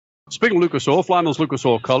speaking of Lucas Oil, flying those Lucas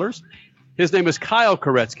Oil colors, his name is Kyle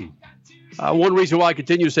Koretsky. One reason why I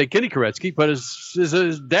continue to say Kenny Koretsky, but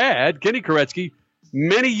his dad, Kenny Koretsky,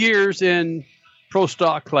 many years in pro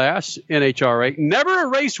stock class, NHRA, never a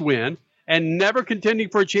race win, and never contending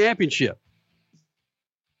for a championship.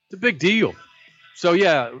 It's a big deal. So,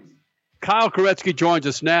 yeah, Kyle Koretsky joins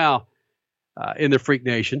us now in the Freak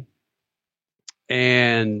Nation.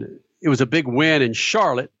 And it was a big win in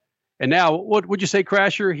Charlotte. And now, what would you say,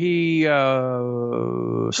 Crasher? He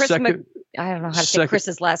second. I don't know how to say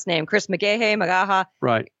Chris's last name. Chris Magaha.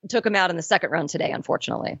 Right. Took him out in the second run today,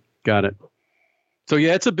 unfortunately. Got it. So,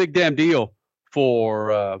 yeah, it's a big damn deal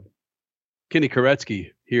for Kenny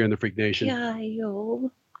Koretsky here in the Freak Nation.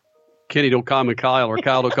 Kyle. Kenny, don't call me Kyle, or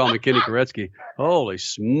Kyle, don't call me Kenny Koretsky. Holy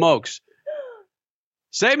smokes.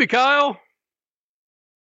 Save me, Kyle.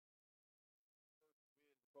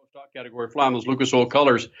 Pro stock category, flying those Lucas Oil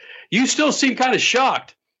colors. You still seem kind of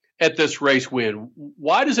shocked at this race win.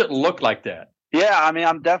 Why does it look like that? Yeah, I mean,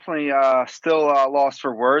 I'm definitely still lost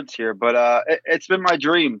for words here, but it's been my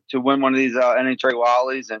dream to win one of these NHRA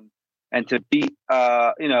Wallies and to beat,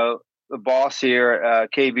 the boss here,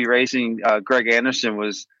 KB Racing, Greg Anderson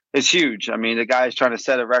is huge. I mean, the guy's trying to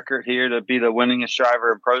set a record here to be the winningest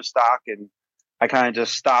driver in pro stock, and I kind of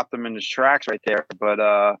just stopped him in his tracks right there.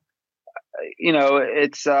 But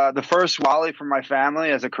it's the first Wally for my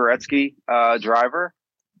family as a Koretsky driver.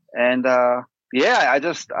 And, I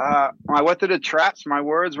just, when I went through the traps, my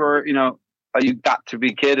words were, you got to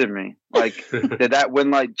be kidding me. Like, did that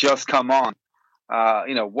win light just come on?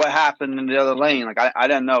 What happened in the other lane? Like, I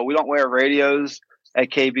didn't know. We don't wear radios at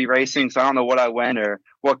KB Racing, so I don't know what I went or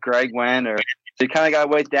what Greg went. Or so you kind of got to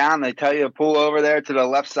wait down. They tell you to pull over there to the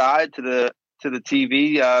left side to the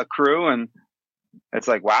TV crew, and it's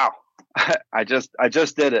like, wow, I just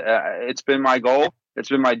did it. It's been my goal. It's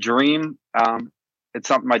been my dream. It's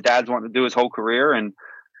something my dad's wanted to do his whole career, and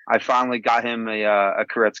I finally got him a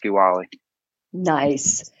Koretsky Wally.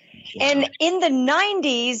 Nice. And in the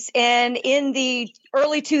 90s and in the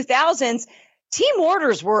early 2000s, team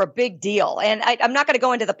orders were a big deal. And I'm not going to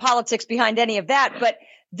go into the politics behind any of that, but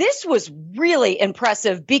this was really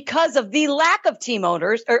impressive because of the lack of team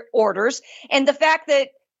orders and the fact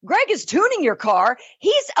that Greg is tuning your car.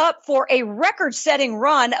 He's up for a record-setting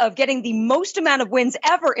run of getting the most amount of wins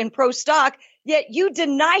ever in pro stock, yet you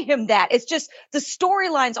deny him that. It's just the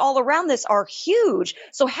storylines all around this are huge.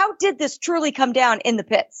 So how did this truly come down in the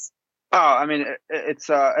pits? Oh, I mean, it's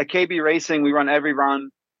at KB Racing, we run every run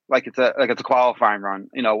like it's a qualifying run,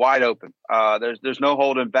 wide open. There's no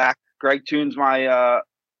holding back. Greg tunes my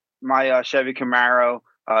Chevy Camaro.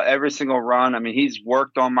 Every single run. I mean, he's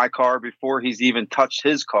worked on my car before he's even touched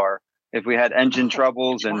his car. If we had engine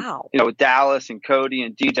troubles and, Dallas and Cody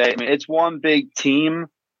and DJ, I mean, it's one big team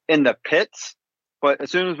in the pits, but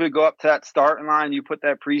as soon as we go up to that starting line, you put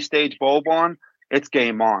that pre-stage bulb on, it's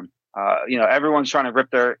game on. Everyone's trying to rip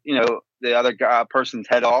the other person's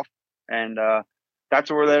head off. And, that's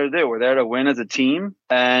what we're there to do. We're there to win as a team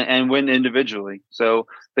and win individually. So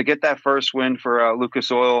to get that first win for Lucas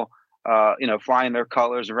Oil, flying their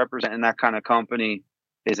colors and representing that kind of company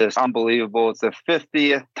is just unbelievable. It's the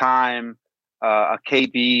 50th time a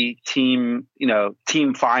KB team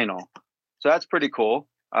final. So that's pretty cool.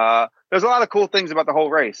 There's a lot of cool things about the whole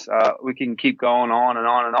race. We can keep going on and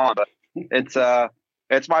on and on, but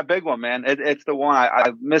it's my big one, man. It's the one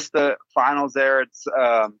I missed the finals there. It's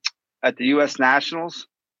at the U.S. Nationals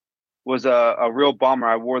was a real bummer.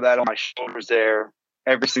 I wore that on my shoulders there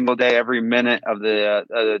every single day, every minute of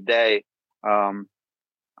the day.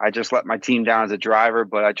 I just let my team down as a driver,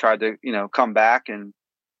 but I tried to, come back and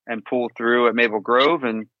pull through at Maple Grove,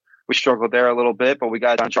 and we struggled there a little bit, but we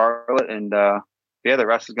got done Charlotte, and the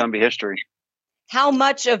rest is going to be history. How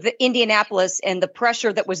much of the Indianapolis and the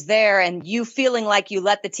pressure that was there and you feeling like you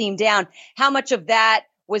let the team down, how much of that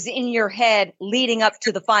was in your head leading up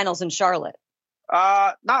to the finals in Charlotte?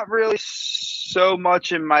 Not really so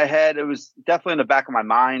much in my head. It was definitely in the back of my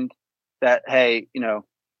mind that, hey,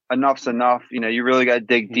 enough's enough. You really got to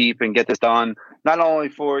dig deep and get this done, not only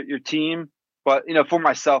for your team, but, for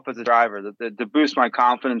myself as a driver, to boost my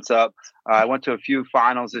confidence up. I went to a few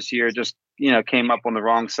finals this year, just, came up on the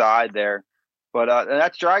wrong side there. But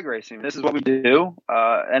that's drag racing. This is what we do.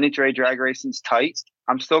 NHRA drag racing's tight.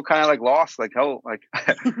 I'm still kind of lost. I'm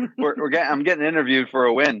getting interviewed for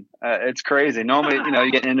a win. It's crazy. Normally,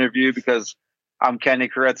 you get interviewed because I'm Kenny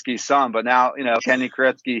Koretsky's son, but now, Kenny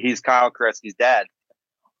Koretsky, he's Kyle Koretsky's dad.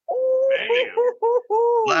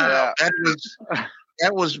 Wow,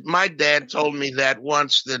 that was my dad told me that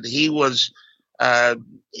once, that he was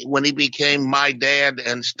when he became my dad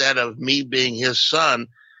instead of me being his son,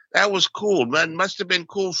 That was cool, man. Must have been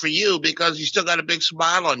cool for you because you still got a big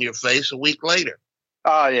smile on your face a week later.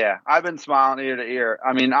 Oh yeah, I've been smiling ear to ear.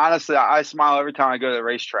 I mean, honestly, I smile every time I go to the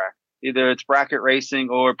racetrack. Either it's bracket racing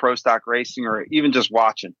or pro stock racing, or even just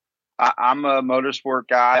watching. I'm a motorsport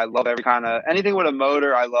guy. I love every kind of anything with a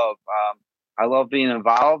motor. I love. I love being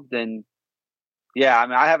involved, and yeah, I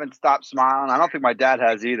mean, I haven't stopped smiling. I don't think my dad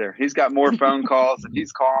has either. He's got more phone calls, and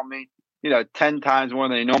he's calling me, 10 times more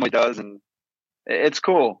than he normally does, and it's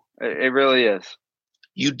cool. It really is.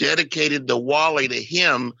 You dedicated the Wally to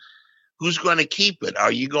him. Who's going to keep it?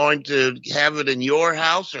 Are you going to have it in your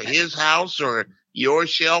house or his house or your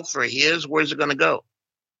shelf or his? Where's it going to go?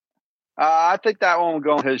 I think that one will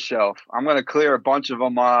go on his shelf. I'm going to clear a bunch of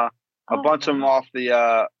them off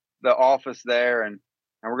the office there, and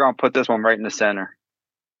we're going to put this one right in the center.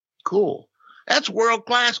 Cool. That's world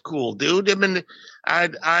class cool, dude. I mean,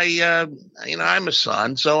 I'm a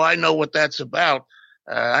son, so I know what that's about.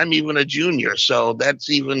 I'm even a junior, so that's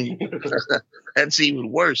even that's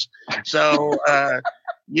even worse. So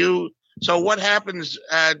so what happens?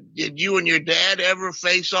 Did you and your dad ever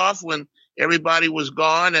face off when everybody was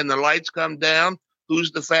gone and the lights come down?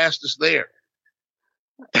 Who's the fastest there?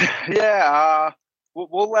 Yeah,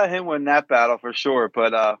 we'll let him win that battle for sure.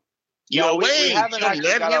 But you let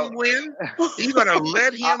him win? You gonna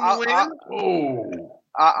let him win? Oh.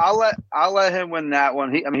 I'll let him win that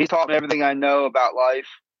one. He taught me everything I know about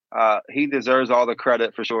life. He deserves all the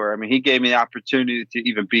credit for sure. I mean, he gave me the opportunity to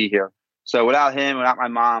even be here. So without him, without my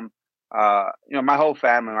mom, my whole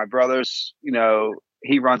family, my brothers,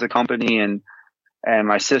 he runs a company and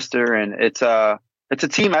my sister, and it's a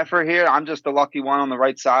team effort here. I'm just the lucky one on the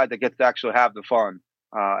right side that gets to actually have the fun.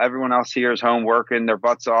 Everyone else here is home working their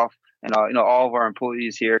butts off, and all of our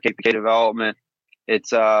employees here, KPK Development,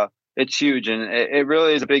 it's huge, and it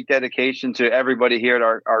really is a big dedication to everybody here at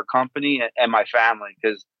our company and my family,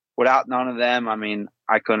 because without none of them, I mean,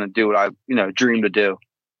 I couldn't do what I dreamed to do.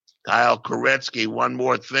 Kyle Koretsky, one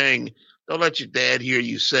more thing. Don't let your dad hear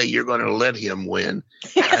you say you're going to let him win.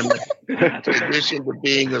 In addition to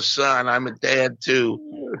being a son, I'm a dad too.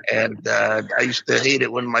 And I used to hate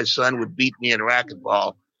it when my son would beat me in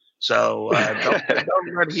racquetball. So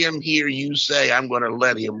don't let him hear you say I'm going to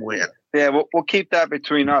let him win. Yeah, we'll keep that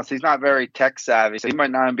between us. He's not very tech savvy, so he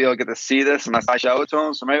might not be able to get to see this unless I show it to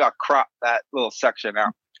him. So maybe I'll crop that little section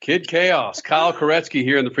out. Kid Chaos, Kyle Koretsky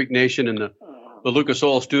here in the Freak Nation in the Lucas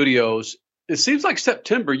Oil Studios. It seems like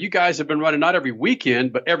September, you guys have been running not every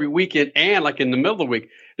weekend, but every weekend and like in the middle of the week.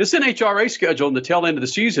 This NHRA schedule in the tail end of the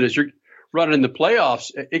season as you're running in the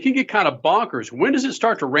playoffs, it can get kind of bonkers. When does it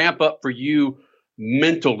start to ramp up for you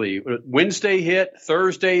mentally? Wednesday hit,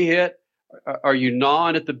 Thursday hit? Are you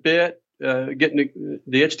gnawing at the bit, getting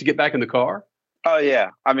the itch to get back in the car? Oh yeah,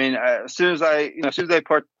 I mean, as soon as they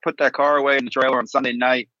put that car away in the trailer on Sunday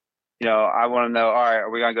night, I want to know. All right, are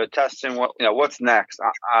we gonna go testing? What's next?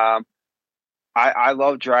 I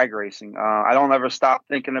love drag racing. I don't ever stop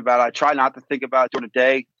thinking about it. I try not to think about it during the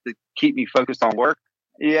day to keep me focused on work.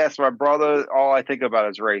 Yes, my brother, all I think about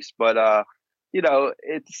is race. But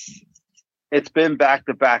it's been back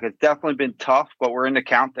to back. It's definitely been tough, but we're in the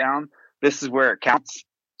countdown. This is where it counts.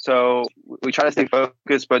 So we try to stay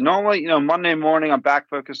focused. But normally, Monday morning, I'm back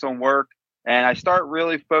focused on work. And I start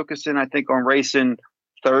really focusing, I think, on racing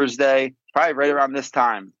Thursday, probably right around this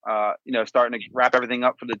time, starting to wrap everything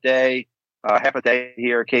up for the day, half a day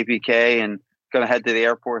here at KPK, and going to head to the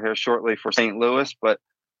airport here shortly for St. Louis. But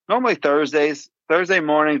normally Thursday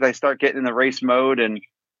mornings, I start getting in the race mode and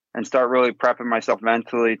start really prepping myself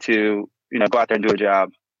mentally to, go out there and do a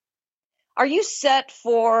job. Are you set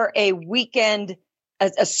for a weekend,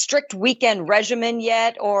 a strict weekend regimen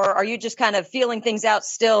yet? Or are you just kind of feeling things out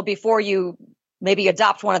still before you maybe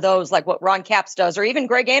adopt one of those, like what Ron Capps does, or even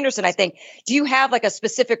Greg Anderson, I think? Do you have like a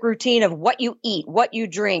specific routine of what you eat, what you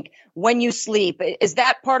drink, when you sleep? Is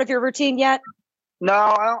that part of your routine yet? No,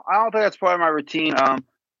 I don't think that's part of my routine.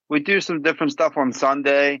 We do some different stuff on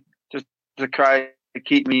Sunday just to try to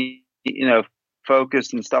keep me,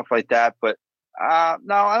 focused and stuff like that. But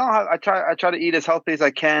no, I don't. I try to eat as healthy as I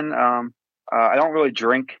can. I don't really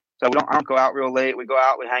drink, so I don't go out real late. We go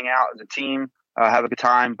out, we hang out as a team, have a good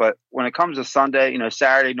time. But when it comes to Sunday,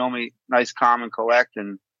 Saturday normally nice, calm, and collect,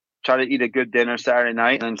 and try to eat a good dinner Saturday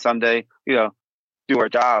night, and then Sunday, do our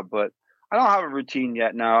job. But I don't have a routine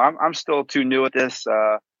yet. No, I'm still too new at this.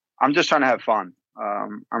 I'm just trying to have fun.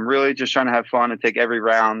 I'm really just trying to have fun and take every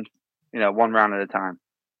round, one round at a time.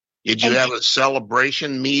 Did you have a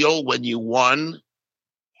celebration meal when you won?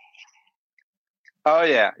 Oh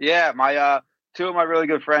yeah. My two of my really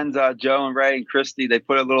good friends, Joe and Ray and Christy, they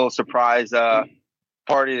put a little surprise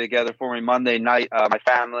party together for me Monday night. My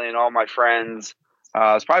family and all my friends,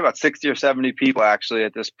 It's probably about 60 or 70 people actually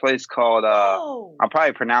at this place called I'm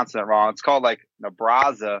probably pronouncing it wrong. It's called like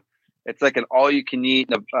Nebraza. It's like an all-you-can-eat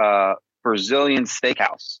Brazilian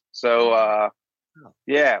steakhouse. So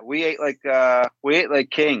yeah, we ate like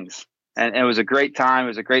kings, and it was a great time. It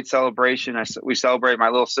was a great celebration. We celebrated my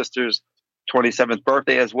little sister's 27th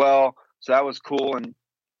birthday as well, so that was cool. And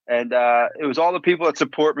it was all the people that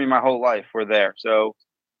support me my whole life were there. So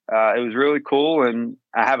it was really cool, and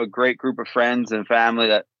I have a great group of friends and family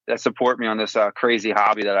that support me on this crazy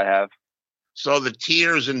hobby that I have. So the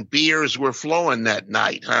tears and beers were flowing that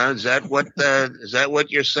night, huh? Is that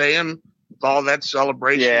what you're saying? With all that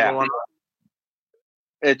celebration going on?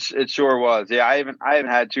 It sure was. Yeah, I haven't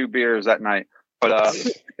had 2 beers that night, but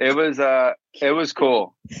it was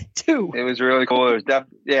cool. 2. It was really cool. It was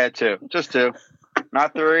 2, just 2,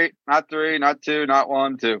 not 3, not 2, not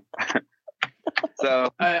 1, 2. So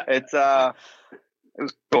it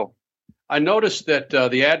was cool. I noticed that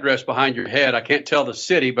the address behind your head, I can't tell the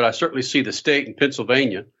city, but I certainly see the state in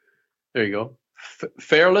Pennsylvania. There you go.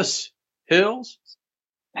 Fairless Hills?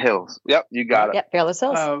 Hills. Yep, you got it. Yep, Fairless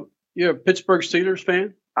Hills. You're a Pittsburgh Steelers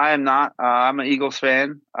fan? I am not. I'm an Eagles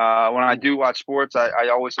fan. When I do watch sports, I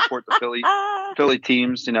always support the Philly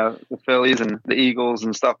teams, the Phillies and the Eagles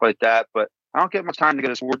and stuff like that. But I don't get much time to go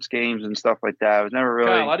to sports games and stuff like that. I was never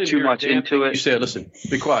really Kyle, too much into it. You said, listen,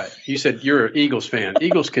 be quiet. You said you're an Eagles fan.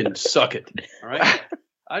 Eagles can suck it. All right.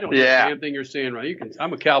 I don't know the damn thing you're saying right.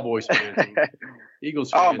 I'm a Cowboys fan. So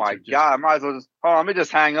Eagles fans. Oh my God. I might as well let me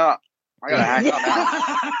just hang up. I gotta hang up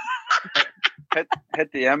now.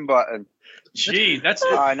 hit the M button. Gee, that's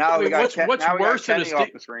now we got what's worse than off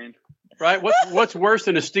the screen. Right? What's worse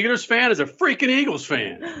than a Steelers fan is a freaking Eagles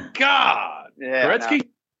fan. God. Yeah. Gretzky?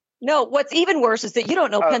 No, what's even worse is that you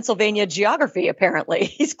don't know Pennsylvania geography, apparently.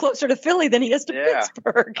 He's closer to Philly than he is to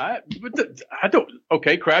Pittsburgh. I don't.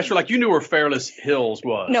 Okay, Crasher, like you knew where Fairless Hills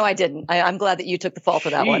was. No, I didn't. I'm glad that you took the fall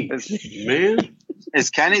for that one. Man.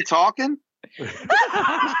 Is Kenny talking? I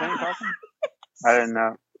didn't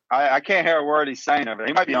know. I can't hear a word he's saying over there.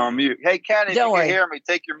 He might be on mute. Hey, Kenny, if you can hear me,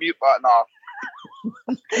 take your mute button off.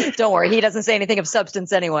 Don't worry. He doesn't say anything of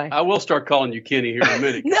substance anyway. I will start calling you Kenny here in a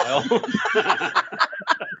minute, Kyle.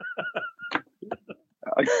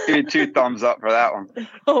 I'll give you 2 thumbs up for that one.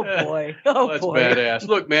 Oh, boy. That's badass.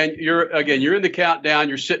 Look, man, you're in the countdown.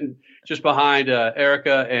 You're sitting just behind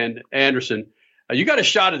Erica and Anderson. You got a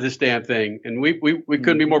shot at this damn thing, and we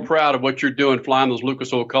couldn't be more proud of what you're doing, flying those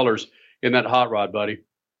Lucas Oil colors in that hot rod, buddy.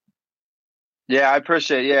 Yeah, I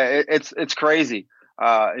appreciate it. Yeah, it's crazy.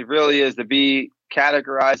 It really is to be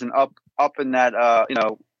categorized and up in that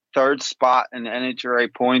 3rd spot in the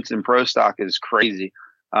NHRA points in pro stock is crazy.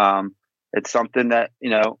 It's something that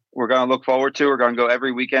we're going to look forward to. We're going to go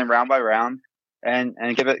every weekend round by round and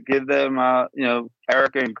give them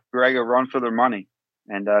Erica and Greg a run for their money.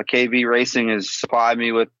 And KB Racing has supplied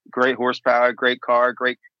me with great horsepower, great car,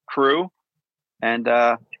 great crew, and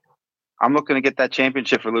I'm looking to get that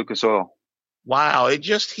championship for Lucas Oil. Wow, it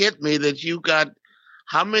just hit me that you got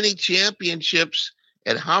how many championships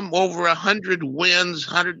and over 100 wins,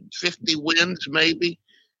 150 wins maybe,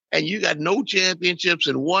 and you got no championships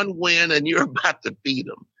and 1 win, and you're about to beat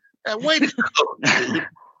them. Way to go, dude.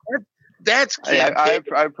 That's I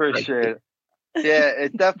appreciate it. Yeah,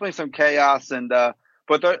 it's definitely some chaos, and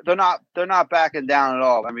but they're not backing down at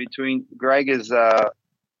all. I mean, between Greg is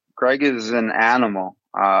an animal.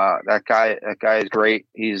 That guy is great.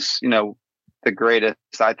 He's the greatest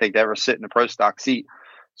I think to ever sit in a pro stock seat.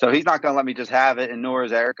 So he's not going to let me just have it, and nor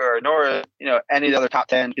is Erica, or nor is, any of the other top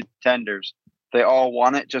 10 contenders. They all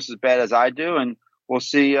want it just as bad as I do, and we'll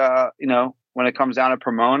see. When it comes down to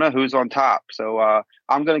Pomona, who's on top. So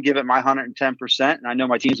I'm going to give it my 110%, and I know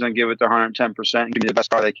my team's going to give it their 110% and give me the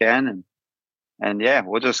best car they can, and yeah,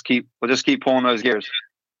 we'll just keep pulling those gears.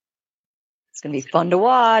 It's going to be fun to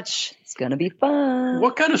watch. It's going to be fun.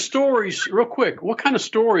 What kind of stories, real quick, what kind of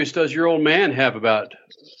stories does your old man have about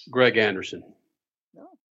Greg Anderson?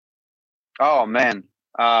 Oh, man.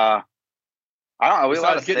 I don't know. We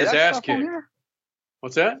allowed to getting his ass kicked.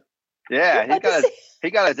 What's that? Yeah, he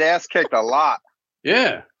got his ass kicked a lot.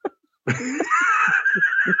 Yeah.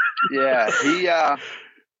 Yeah,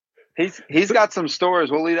 he's got some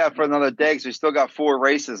stories. We'll leave that for another day because we still got 4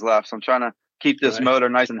 races left. So I'm trying to keep this motor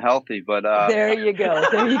nice and healthy. But there you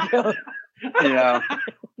go.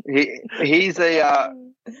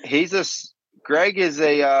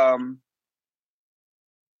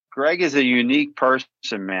 Greg is a unique person,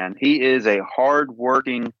 man. He is a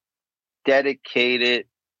hardworking, dedicated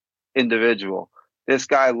individual. This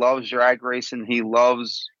guy loves drag racing. He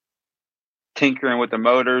loves tinkering with the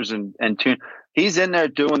motors and tune. He's in there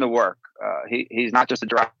doing the work. He's not just a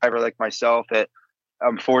driver like myself that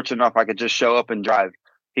I'm fortunate enough I could just show up and drive.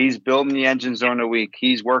 He's building the engines during the week.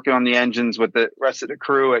 He's working on the engines with the rest of the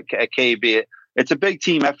crew at KB. It's a big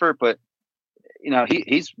team effort, but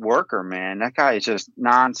he's worker, man. That guy is just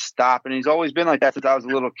nonstop, and he's always been like that since I was a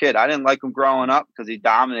little kid. I didn't like him growing up because he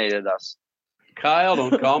dominated us. Kyle,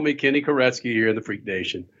 don't call me Kenny Koretsky here in the Freak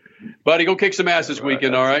Nation. Buddy, go kick some ass this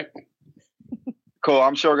weekend, all right? Cool.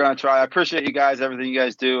 I'm sure we're going to try. I appreciate you guys, everything you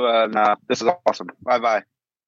guys do. And this is awesome. Bye-bye.